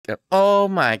Oh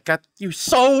my God, you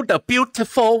sold the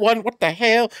beautiful one. What the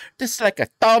hell? This is like a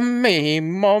dummy,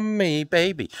 mommy,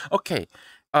 baby. Okay,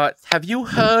 have you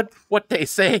heard what they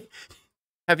say?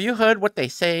 Have you heard what they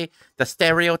say, the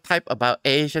stereotype about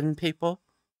Asian people?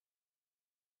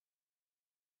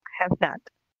 Have not.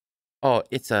 Oh,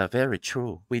 it's very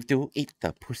true. We do eat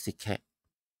the pussycat.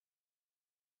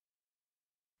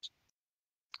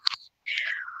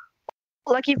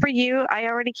 Lucky for you, I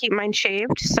already keep mine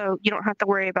shaved, so you don't have to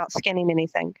worry about skinning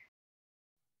anything.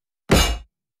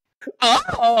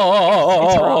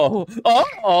 Oh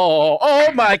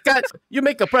my God. You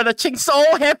make a brother Ching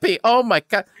so happy. Oh my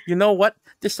God. You know what?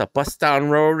 This is a bust down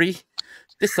Rory.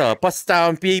 This is a bust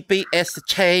down BBS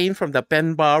chain from the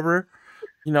Ben Barber.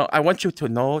 You know, I want you to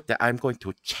know that I'm going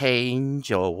to change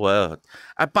your world.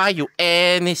 I buy you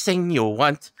anything you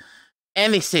want.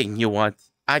 Anything you want.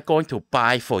 I'm going to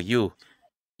buy for you.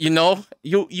 You know,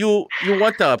 you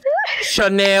want the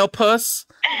Chanel purse?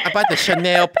 I buy the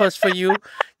Chanel purse for you.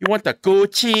 You want the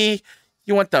Gucci?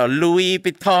 You want the Louis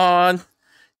Vuitton?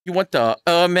 You want the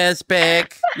Hermes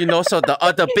bag? You know, so the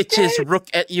other bitches look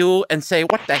at you and say,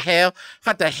 "What the hell?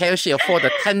 How the hell she afford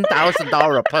a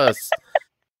 $10,000 purse?"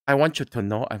 I want you to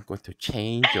know I'm going to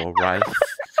change your life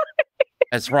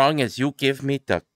as long as you give me the